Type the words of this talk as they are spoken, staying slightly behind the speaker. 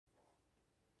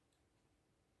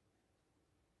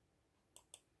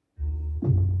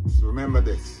So remember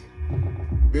this.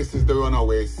 This is the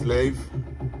Runaway Slave.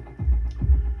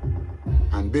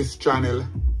 And this channel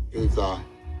is a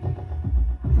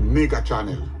nigger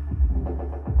channel.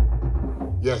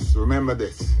 Yes, remember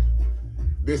this.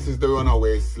 This is the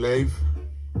Runaway Slave.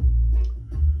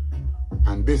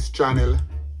 And this channel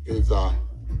is a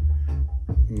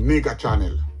nigger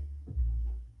channel.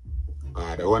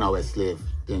 The Runaway Slave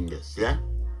thing this, yeah?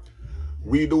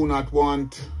 We do not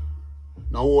want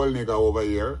no old nigger over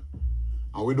here.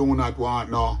 And we do not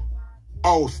want no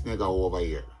house nigger over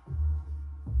here.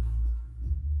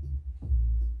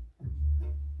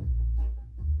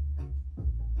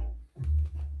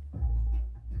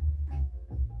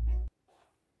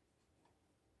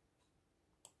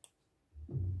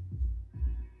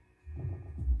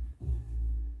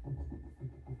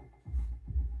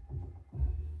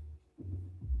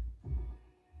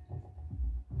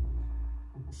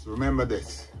 So remember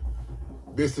this.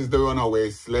 This is the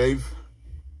Runaway Slave.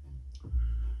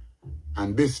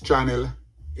 And this channel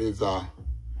is a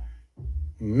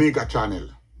nigger channel.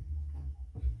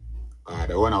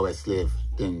 The Runaway Slave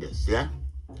thing this, yeah?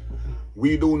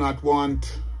 We do not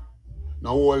want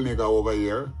no old nigger over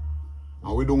here.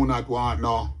 And we do not want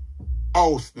no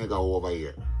house nigger over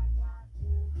here.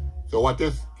 So what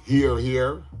is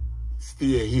here,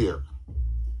 stay here.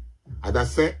 As I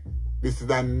said, this is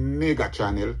a nigger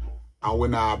channel, and we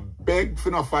not beg for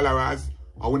no followers,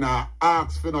 and we not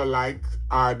ask for no like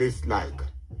or dislike.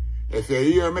 If you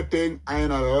hear me thing and you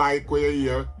don't like what you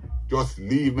hear, just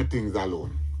leave me things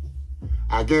alone.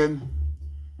 Again,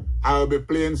 I'll be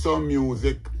playing some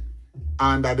music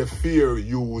under the fair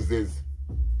uses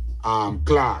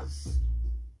clause.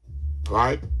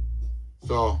 Right?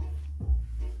 So,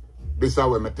 this is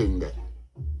how my thing there.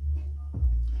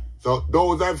 So,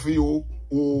 those of you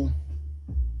who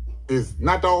is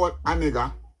not a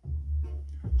nigger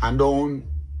and don't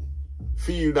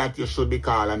feel that you should be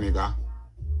called a nigger,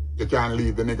 you can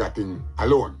leave the nigger thing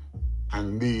alone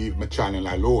and leave my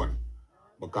channel alone.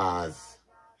 Because,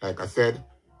 like I said,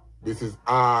 this is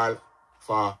all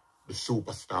for the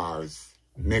superstars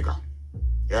nigger.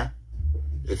 Yeah?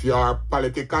 If you are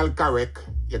political correct,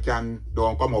 you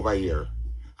don't come over here.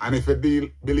 And if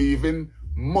you believe in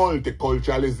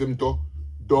multiculturalism too,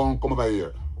 don't come over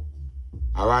here.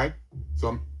 Alright?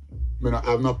 So, I don't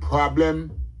have no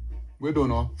problem. We don't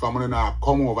know. So I'm going to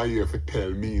come over here to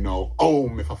tell me now how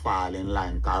me for fall in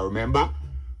line. Because remember,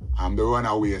 I'm the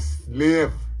runaway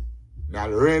slave. I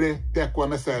already take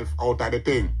myself out of the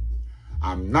thing.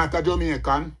 I'm not a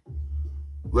Jamaican.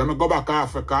 When I go back to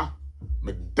Africa,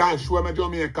 I dash with my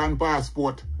Jamaican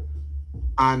passport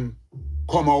and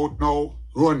come out now,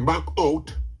 run back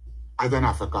out as an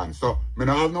African. So, I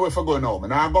don't have nowhere to go now. I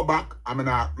don't go back. I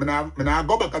don't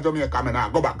go back to Jamaica. I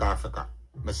don't go back to Africa.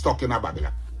 I'm stuck in a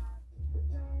Babylon.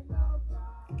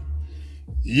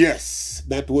 Yes,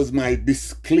 that was my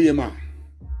disclaimer.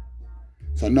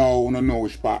 So now I know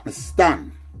which part I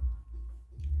stand.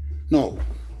 Now,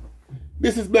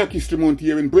 this is Black History Month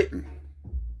here in Britain.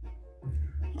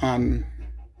 And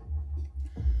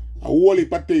a whole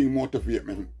heap of things motivate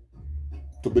me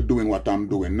to be doing what I'm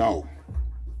doing now.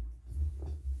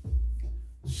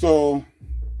 So,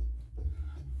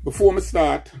 before I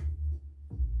start,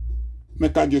 I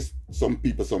can give some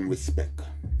people some respect.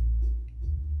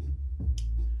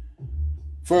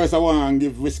 First, I want to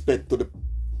give respect to the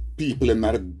people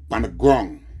on the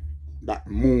ground that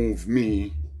move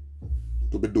me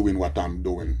to be doing what I'm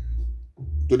doing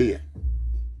today.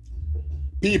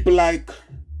 People like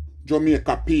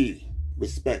Jamaica P,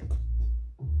 respect.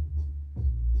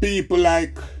 People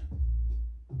like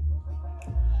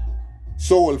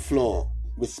Soul Floor,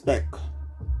 respect.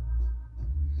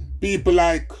 People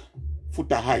like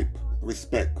Footer Hype,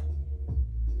 respect.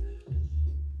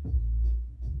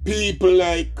 People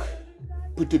like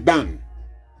Pretty Dan,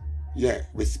 yeah,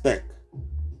 respect.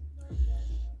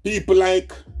 People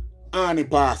like Annie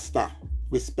Pastor,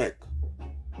 respect.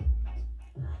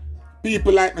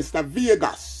 People like Mr.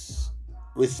 Vegas,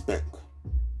 respect.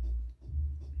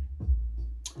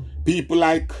 People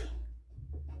like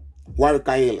Warwick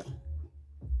Ayala,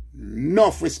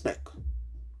 enough respect.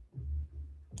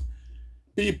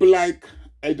 People like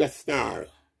Ida Star,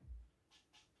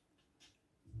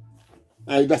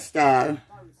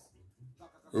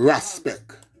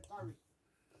 respect.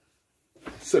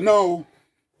 So now,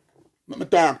 let me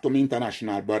talk to my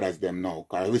international brothers them now,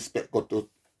 because respect got to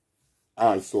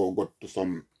also got to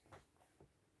some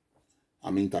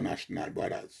international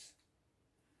brothers.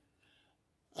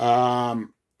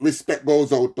 Respect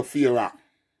goes out to Fira.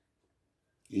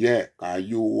 Yeah, because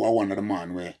you are one of the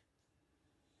man where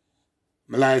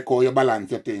I like how you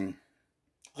balance your thing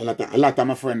A lot of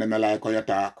my friends them like how you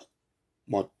talk.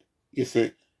 But you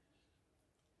see,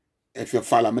 if you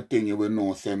follow my thing, you will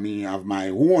know, say me have my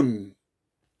own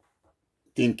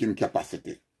thinking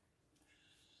capacity.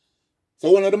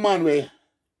 So one of the man we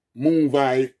move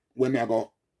I when I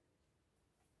go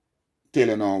tell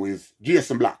you now is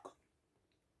Jason Black.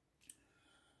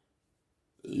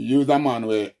 He's a man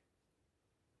where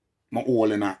my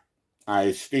all in a high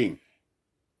esteem.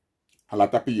 A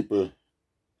lot of people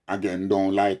again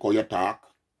don't like how you talk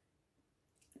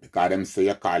because them say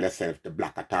you call yourself the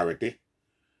Black Authority.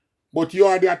 But you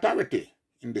are the authority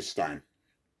in this time.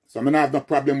 So I don't have no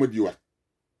problem with you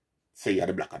say you're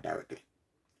the Black Authority.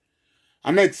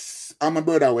 And next, I'm a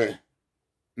brother where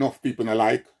enough people don't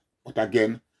like. But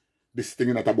again, this thing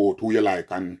is not about who you like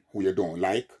and who you don't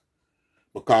like.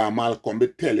 Because Malcolm will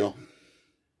tell you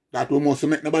that we must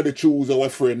make nobody choose our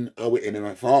friend or our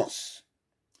enemy for us.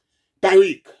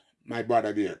 Tariq, my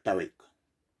brother there, Tariq.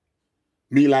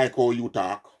 Me like how you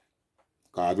talk.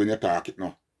 Because when you talk it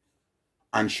now,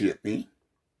 handshake me.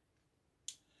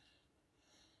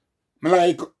 I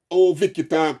like how Vicky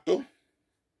talk to.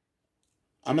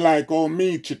 I like how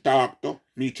Michi talk to.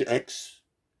 Michi X.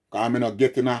 Because I'm not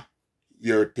getting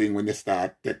your thing when you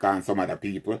start take on some other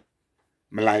people.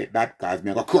 I like that because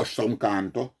I go crush some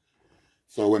can too.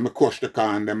 So when I crush the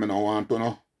can, then I don't want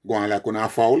to go on like a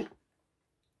foul.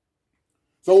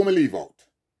 So I leave out.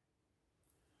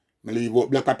 I leave out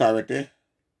Black Authority.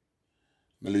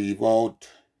 I leave out.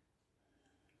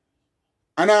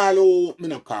 And all who I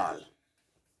not call.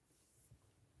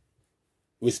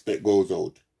 Respect goes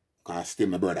out. Because still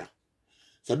my brother.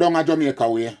 So down at Jamaica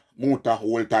way, Motor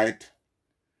hold tight.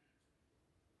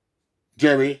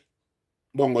 Jerry,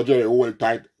 Bongo Jerry hold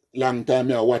tight. Long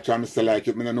time I watch and say like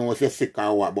you, I don't know if you're sick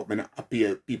or what, but I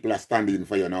appear people are standing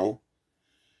for you now.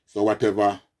 So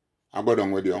whatever, I go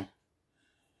down with you.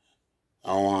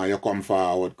 I want you come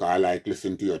forward because I like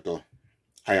listen to you too.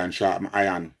 Iron sharp,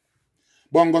 iron.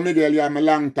 Bongo Miguel, you're my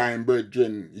long time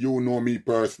brethren. You know me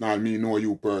personal, me know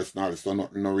you personal, so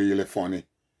nothing no really funny.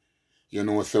 You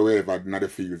know, so whatever in the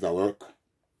fields of work.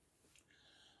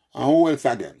 And who else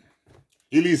again?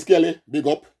 Elise Kelly, big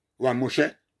up. Ron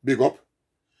Moshe, big up.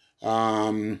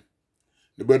 The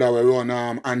brother we run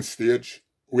on stage,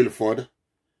 Wilford.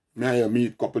 Me I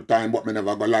meet couple times, but me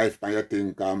never go live and you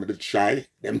think I'm a shy.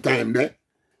 Them time there.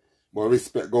 But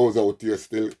respect goes out to you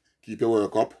still. Keep your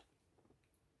work up.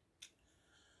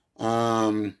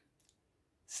 The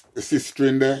sister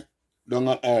in there, don't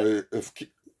know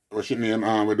what's your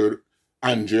name, with the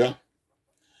Andrea.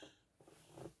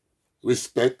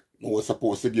 Respect. I was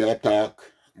supposed to get a talk,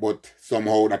 but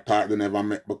somehow that talk they never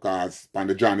met because on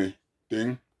the Johnny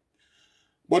thing.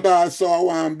 But also I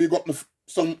want to big up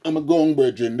some of my gong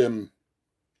brethren them.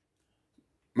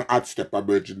 My hot stepper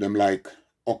brethren them like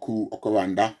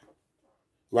Okuranda.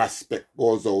 Respect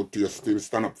goes out to you still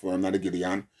stand up for him, not the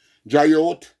Gideon.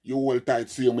 Jayot, you hold tight,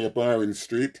 see me up on Orange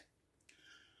Street.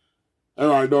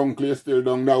 Alright, down, clear still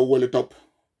down there, hold it up.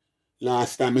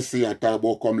 Last time I see I talk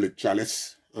about come lick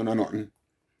chalice, and nothing.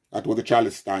 That was the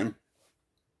chalice time.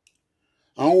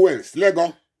 And who else?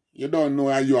 Lego, you don't know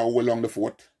how you are hold along the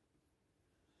fort.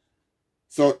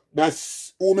 So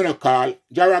that's who me call.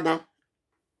 Jaraga,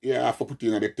 yeah, I have to put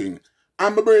in the thing.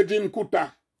 I'm a Virgin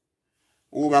Kuta,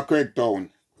 over Craigtown.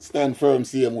 Stand firm,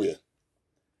 same way.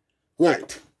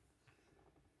 Right.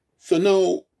 So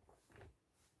now,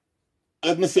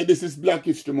 as I said, this is Black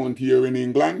History Month here in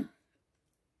England.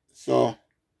 So, I'm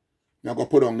going to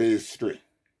put on the history.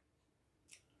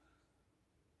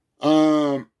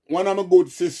 One of my good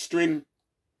sisters,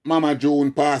 Mama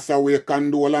June, passed away.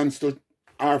 Condolence to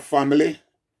our family.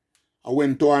 I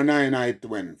went to her night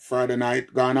when Friday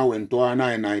night, Ghana went to her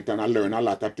night and I learned a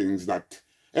lot of things that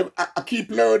I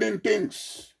keep learning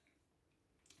things.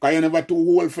 Because you're never too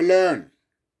old for learn.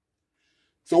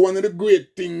 So one of the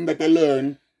great things that I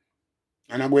learned,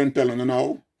 and I'm going to tell you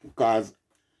now, because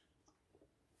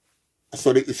I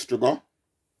saw the history go.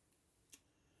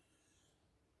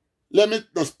 Let me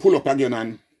just pull up again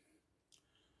and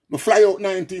I fly out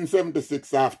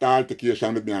 1976 after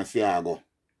altercation with me and Siago.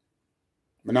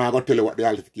 I'm not going to tell you what the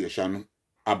altercation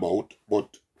about,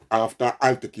 but after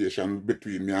altercation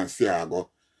between me and Siago,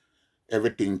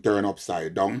 everything turned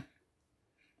upside down.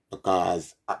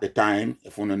 Because at the time,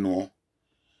 if you don't know,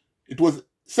 it was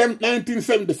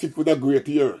 1976 was a great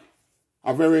year.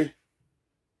 A very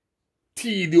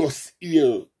tedious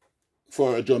year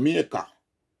for Jamaica.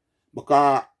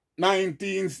 Because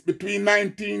between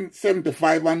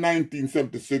 1975 and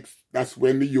 1976, that's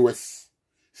when the US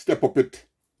step up its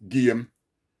game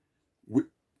with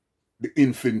the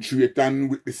infiltrate and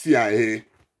with the CIA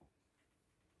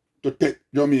to take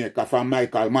Jamaica from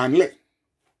Michael Manley.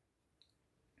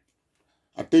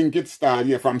 I think it started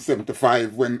here from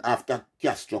 75 when after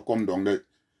Castro come down there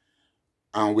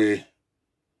and we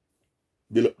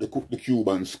built up the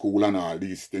Cuban school and all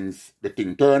these things, the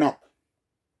thing turn up.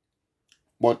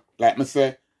 But like I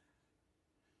say,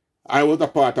 I was a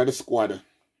part of the squad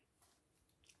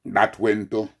that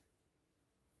went to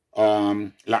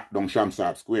lock down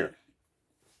Shamsab Square.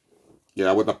 Yeah,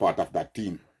 I was a part of that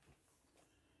team.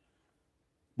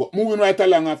 But moving right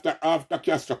along after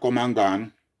Castro come and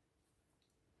gone,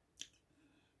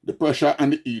 the pressure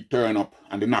and the heat turn up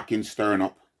and the knockings turn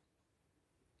up.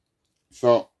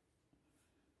 So,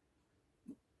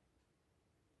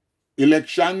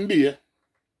 election day,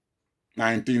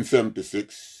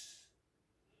 1976,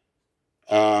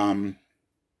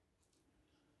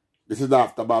 this is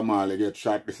after Bob Marley get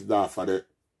shot. This is after the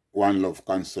One Love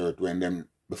concert when them,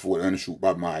 before they shoot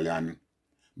Bob Marley, and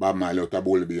Bob Marley out of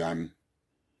Bulby and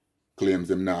claims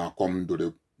him now come to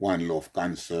the One Love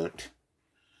concert.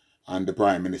 And the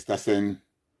Prime Minister saying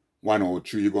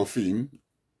 103 go fame,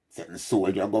 certain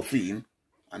soldier go fame,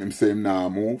 and him saying now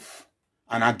move.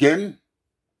 And again,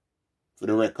 for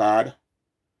the record,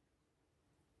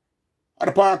 at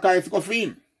the park guys go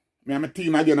fame. Me and my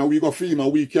team again, and we go fame,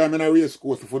 and we carry in a race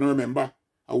course, if you don't remember.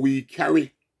 And we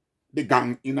carry the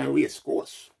gang in a race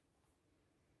course.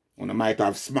 One might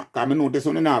have I know this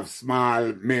one have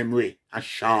small memory, a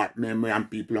short memory, and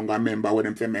people don't remember what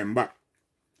them say remember.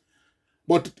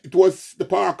 But it was the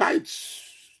Parkites,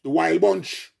 the Wild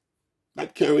Bunch,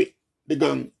 that carried the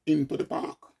gang into the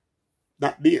park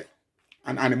that day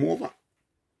and hand him over.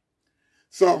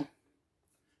 So,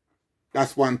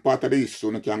 that's one part of the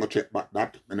issue. You can go check back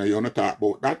that. You know, you want to talk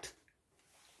about that.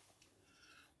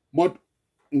 But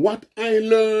what I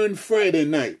learned Friday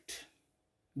night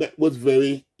that was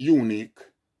very unique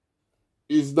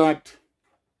is that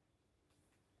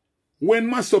when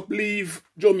Massop leave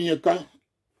Jamaica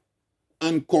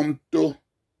and come to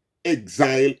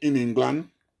exile in England,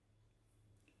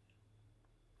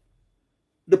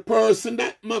 the person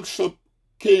that Massop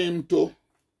came to,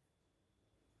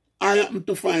 I happened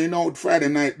to find out Friday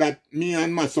night that me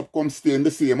and Massop come stay in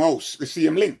the same house, the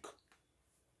same link.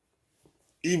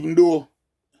 Even though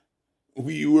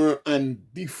we were on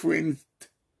different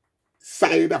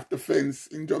side of the fence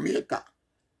in Jamaica.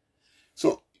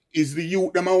 So, is the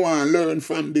youth that I want to learn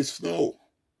from this now?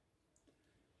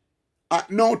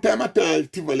 At no time at all,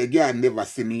 Tivoli Garden never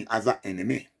see me as an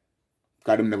enemy.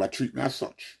 Because they never treat me as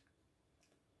such.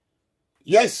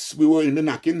 Yes, we were in the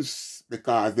knockings,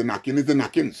 because the knocking is the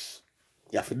knockings.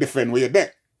 You have to defend where you're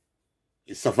there.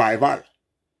 It's survival.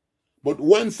 But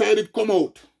one side it come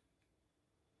out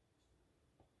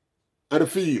at the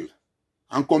field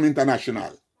and come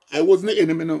international. I wasn't the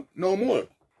enemy no more.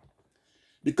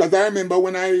 Because I remember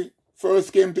when I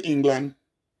first came to England,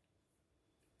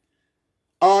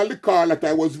 all the call that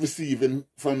I was receiving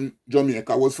from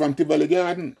Jamaica was from Tivoli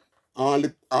Garden. All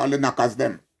the knockers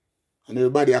them. And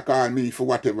everybody called me for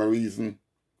whatever reason.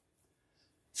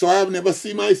 So I have never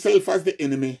seen myself as the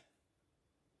enemy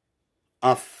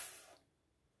of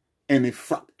any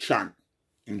fraction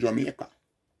in Jamaica.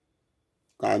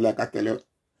 Because like I tell you,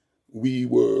 we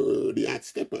were the hot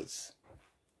steppers.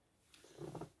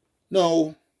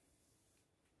 Now,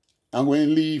 I'm going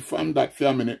to leave from that for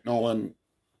a minute now, and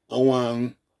I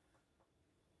want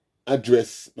to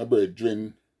address my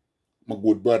brethren, my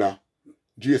good brother,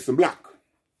 Jason Black.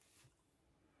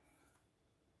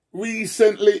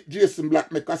 Recently, Jason Black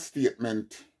made a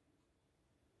statement,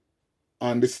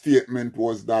 and the statement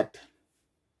was that,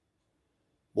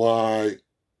 boy,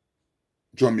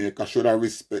 Jamaica should have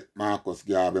respect Marcus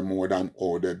Garvey more than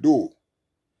how they do.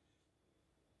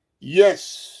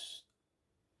 Yes,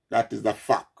 that is the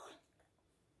fact.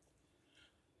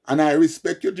 And I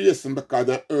respect you, Jason, because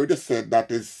I heard you said that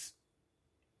is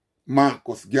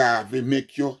Marcus Garvey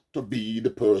make you to be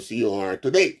the person you are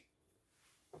today.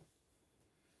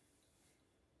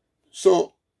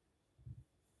 So,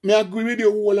 I agree with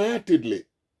you wholeheartedly.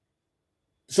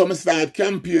 So I start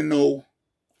campaign now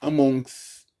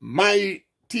amongst my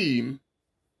team,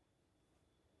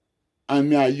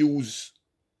 and I use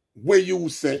what you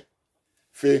say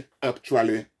for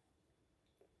actually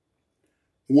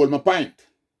hold my point.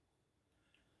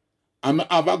 And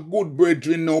I have a good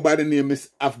brethren now by the name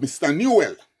of Mr.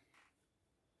 Newell.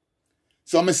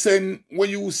 So I'm saying,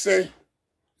 when you say,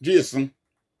 Jason,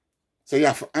 so you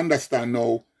have to understand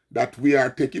now that we are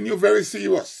taking you very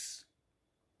serious.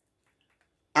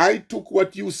 I took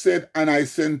what you said and I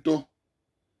sent to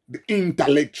the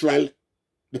intellectual,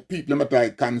 the people that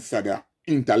I consider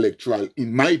intellectual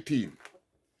in my team.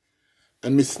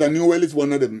 And Mr. Newell is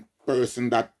one of the person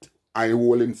that I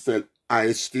hold in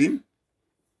self-esteem.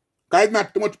 Because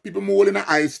not too much people hold in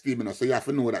high esteem, you know, so you have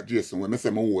to know that, Jason, when I say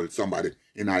I hold somebody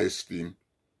in high esteem,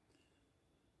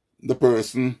 the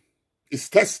person is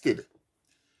tested.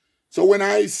 So when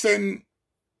I send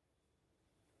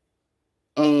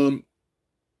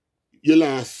your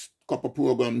last couple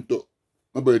program to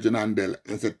my virgin Andel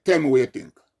and said, tell me what you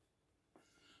think.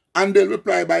 And they'll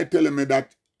reply by telling me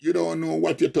that you don't know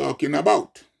what you're talking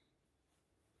about.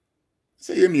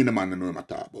 So you mean the man don't know what I'm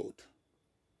talking about.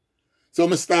 So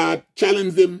I start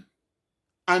challenging him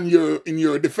and you're in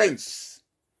your defense.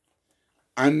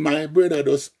 And my brother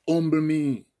just humble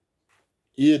me.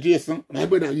 Yeah, Jason, my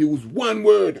brother used one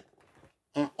word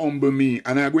and humble me.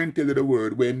 And I'm going to tell you the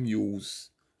word when used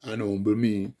and humble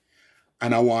me.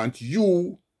 And I want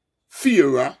you,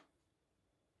 Fira,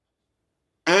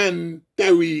 and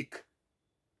Tariq,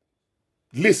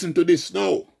 listen to this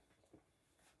now.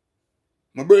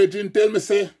 My virgin tell me,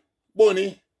 say,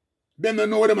 Bonnie, them don't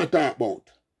know what I'm talking about.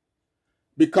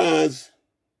 Because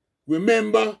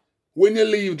remember when you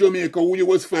leave Jamaica who you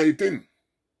was fighting?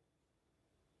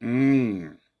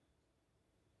 You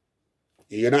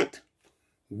hear that?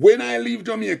 When I leave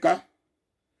Jamaica,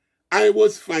 I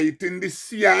was fighting the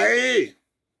CIA.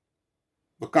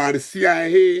 Because the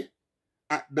CIA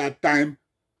at that time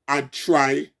had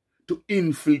tried to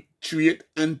infiltrate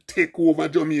and take over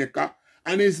Jamaica.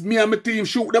 And it's me and my team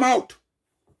shoot them out.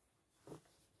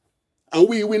 And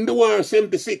we win the war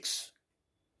 76.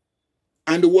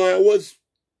 And the war was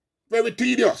very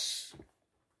tedious.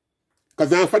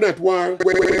 Because after that war,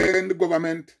 when the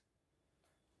government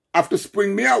have to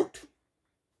spring me out.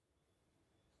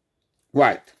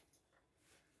 Right.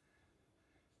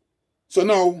 So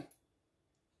now,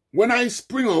 when I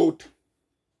spring out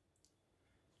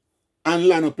and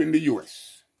land up in the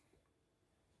US,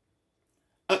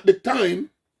 at the time,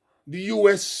 the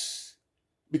US,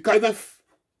 because of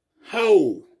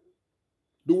how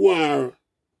the war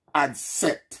had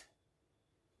set,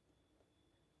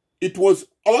 it was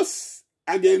us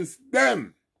against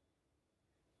them.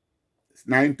 It's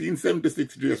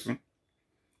 1976, Jason.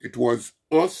 It was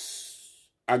us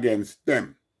against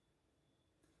them.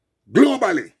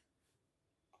 Globally.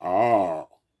 Oh,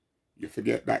 you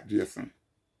forget that, Jason.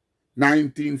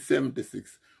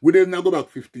 1976. We didn't go back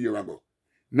 50 years ago.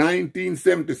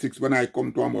 1976, when I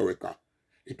come to America,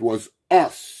 it was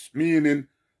us, meaning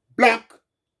black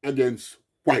against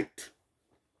white.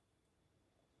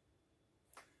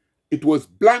 It was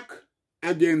black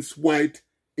against white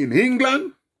in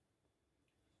England,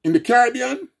 in the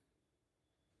Caribbean,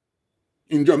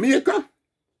 in Jamaica,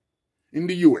 in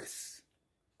the US.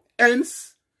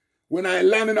 Hence, when I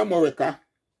landed in America,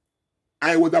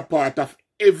 I was a part of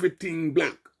everything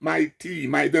black. My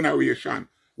team, my generation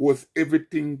was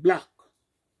everything black.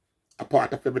 A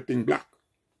part of everything black.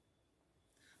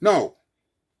 Now,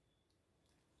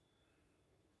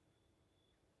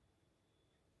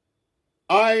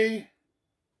 I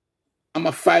am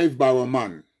a 5-barrel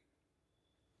man.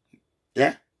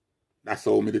 Yeah? That's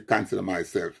how I consider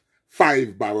myself.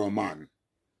 5-barrel man.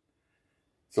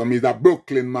 So me's a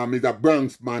Brooklyn man, me's a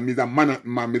Bronx man, me's a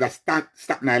Manhattan man, me's a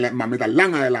Staten Island man, me's a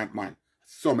Long Island man.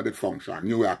 Some of the function.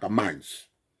 New York mines.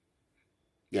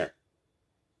 Yeah.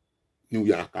 New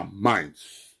York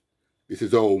mines. This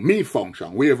is how me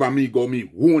function. Wherever me go, me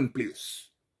one place.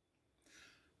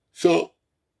 So,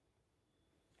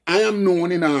 I am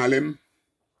known in Harlem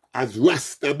as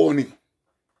Rasta Bunny.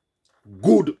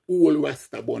 Good old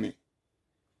Rasta Bunny.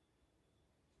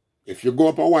 If you go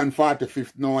up a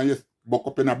 145th now and you buck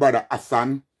up in a brother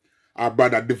Hassan or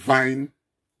brother Divine,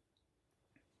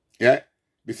 yeah,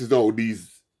 this is how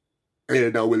these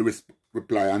elder will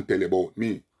reply and tell about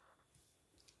me.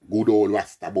 Good old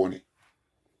Rasta Bunny.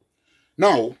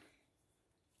 Now,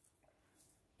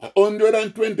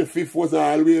 125th was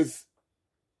always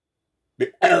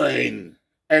the heroin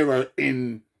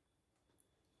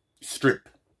strip.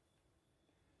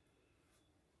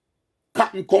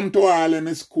 Cotton come to Harlem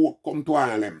is coke come to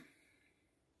Harlem.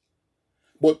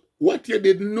 But what you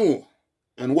didn't know,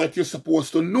 and what you're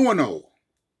supposed to know now,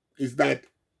 is that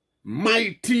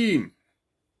my team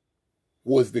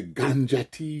was the ganja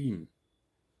team.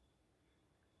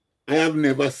 I have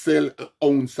never sold an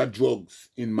ounce of drugs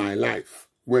in my life.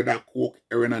 Whether coke,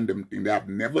 heroin and them things, they have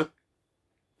never.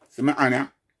 See my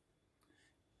Anya?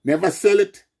 Never sell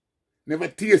it, never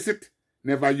taste it,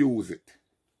 never use it.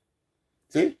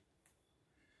 See?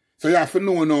 So you have to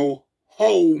know now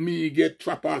how me get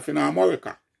trapped off in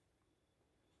America.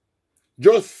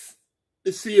 Just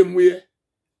the same way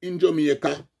in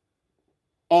Jamaica,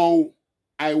 how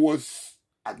I was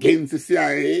against the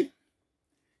CIA.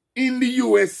 In the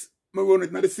US, I run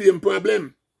it not the same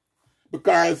problem.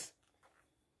 Because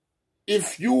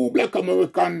if you black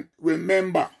American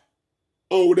remember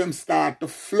how them start to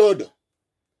flood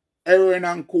heroin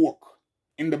and coke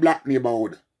in the black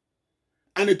neighborhood,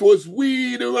 and it was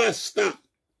we the Rasta,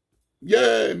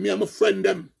 yeah, me and my friend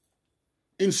them,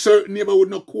 in certain neighborhood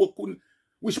no coke,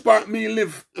 which part me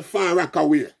live a far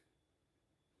Rockaway,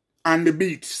 on the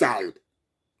beach side,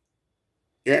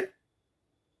 yeah,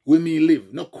 where me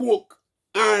live, no coke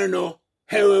or no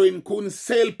heroin couldn't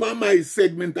sell per my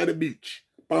segment of the beach,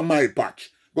 per my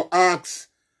patch. Go ask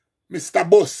Mr.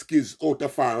 Buskis out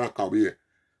of Far Rockaway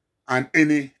and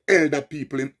any elder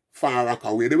people in Far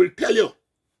Rockaway, they will tell you.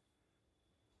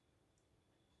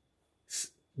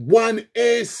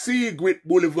 1A Secret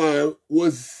Boulevard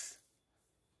was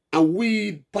a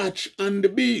weed patch on the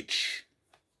beach.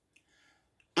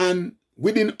 And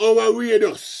within our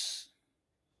radius,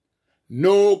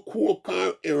 no coke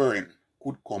or heroin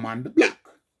could come on the block.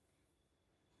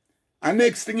 And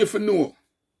next thing if you know,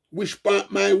 which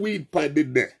part my weed pot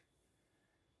did there,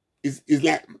 is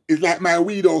like my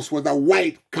weed house was a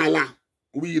white collar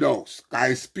weed house.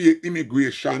 I speak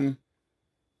immigration,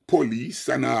 police,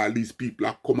 and all these people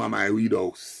that come on my weed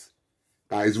house.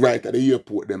 It's right at the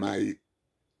airport, then my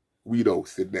weed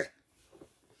house is there.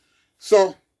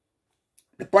 So,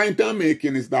 the point I'm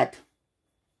making is that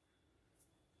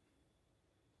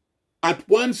at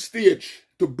one stage,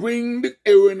 to bring the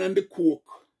heroin and the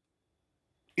coke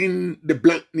in the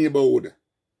black neighborhood,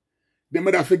 they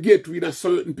might have to get rid of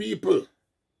certain people.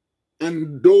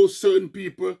 And those certain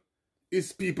people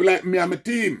is people like me and my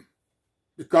team.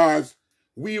 Because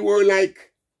we were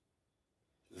like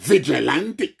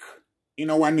vigilantic in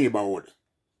our neighborhood.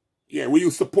 Yeah, we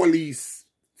used to police.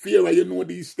 Fear, you know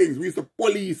these things. We used to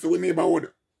police our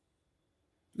neighborhood.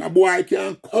 Now boy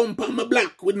can't come on my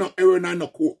block with no heroin and no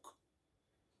coke.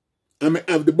 And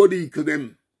I have the body equal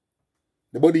them.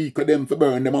 The body equal them to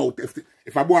burn them out.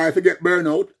 If a boy forget burn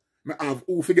out, I have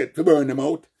who forget to burn them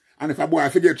out. And if a boy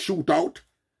forget shoot out,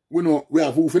 we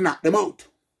have who to knock them out.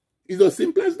 It's as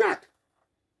simple as that.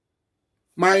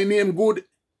 My name good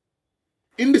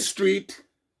in the street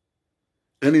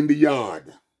and in the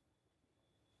yard.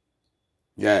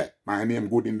 Yeah, my name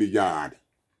good in the yard.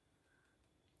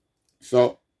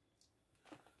 So,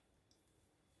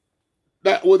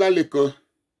 that was a little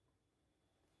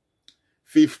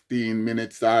 15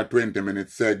 minutes or 20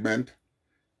 minute segment.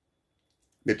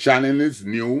 The channel is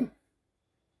new.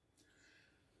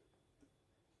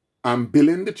 I'm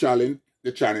building the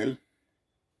channel.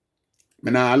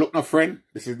 Me nah look no friend.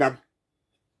 This is the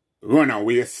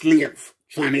RunAwaySlave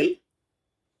channel.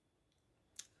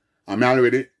 I'm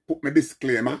already put my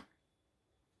disclaimer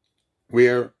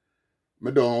where I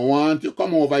don't want you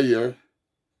come over here.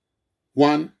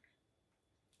 One,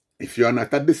 if you're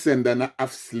not a descendant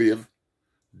of slave,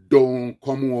 don't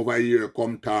come over here,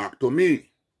 come talk to me.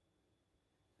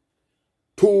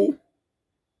 Two,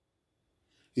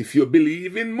 if you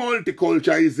believe in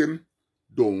multiculturalism,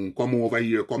 don't come over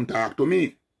here, come talk to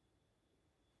me.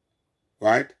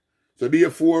 Right? So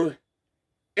therefore,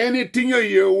 anything you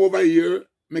hear over here,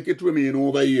 make it remain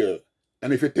over here.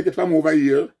 And if you take it from over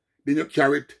here, then you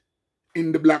carry it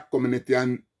in the black community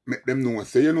and make them know.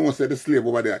 Say, you know, say the slave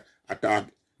over there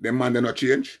attack, them man they not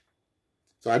change.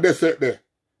 So I just said there,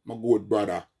 my good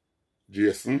brother,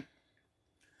 Jason.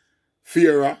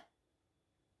 Fearer,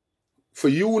 for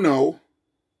you now,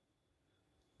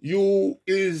 you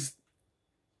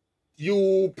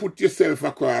put yourself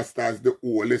across as the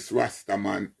oldest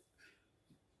Rastaman,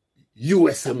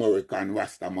 US American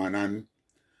Rastaman, and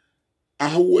I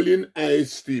hold in high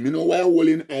esteem. You know why I hold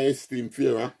in high esteem,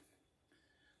 Fearer?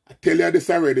 I tell you this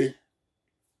already,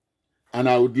 and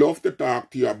I would love to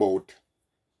talk to you about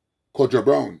Kojo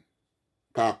Brown.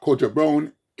 Because Kojo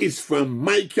Brown is from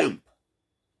my camp.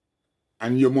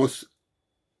 And you must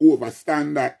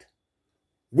understand that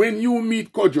when you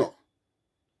meet Kojo,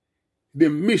 the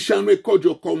mission with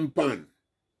Kojo come on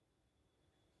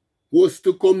was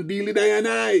to come deal with I and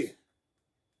I,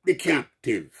 the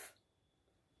captive,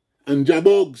 and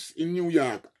Jabogs in New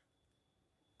York.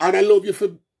 And I love you for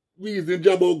reason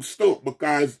Jabogs stuff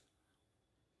because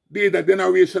there's a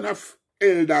generation of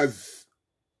elders,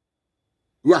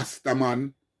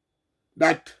 Rastaman,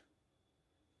 that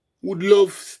would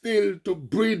love still to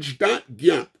bridge that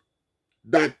gap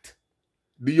that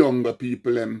the younger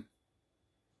people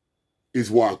is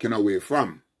walking away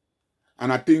from.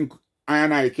 And I think I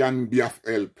and I can be of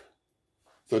help.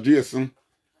 So Jason,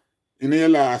 in your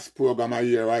last program I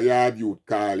hear I heard you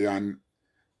call you, and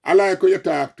I like how you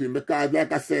talk to him because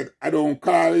like I said, I don't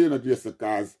call you, Jason,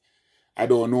 because I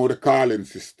don't know the calling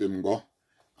system go.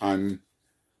 And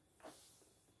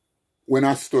when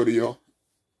I study you,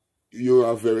 you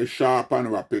are very sharp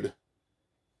and rapid.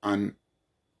 And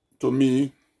to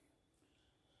me,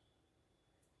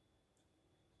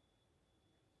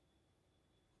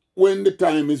 when the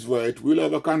time is right, we'll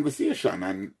have a conversation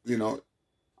and, you know,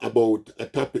 about a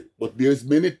topic. But there's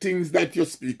many things that you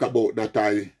speak about that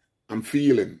I am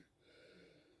feeling.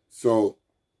 So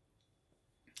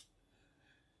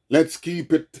let's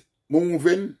keep it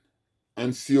moving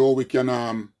and see how we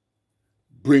can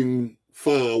bring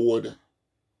forward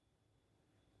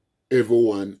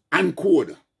everyone and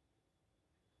code.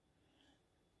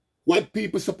 What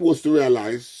people supposed to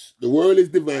realize, the world is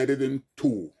divided in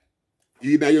two.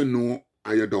 Either you know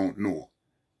or you don't know.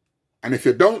 And if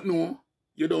you don't know,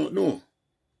 you don't know.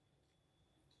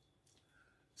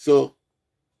 So,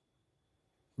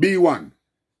 be one.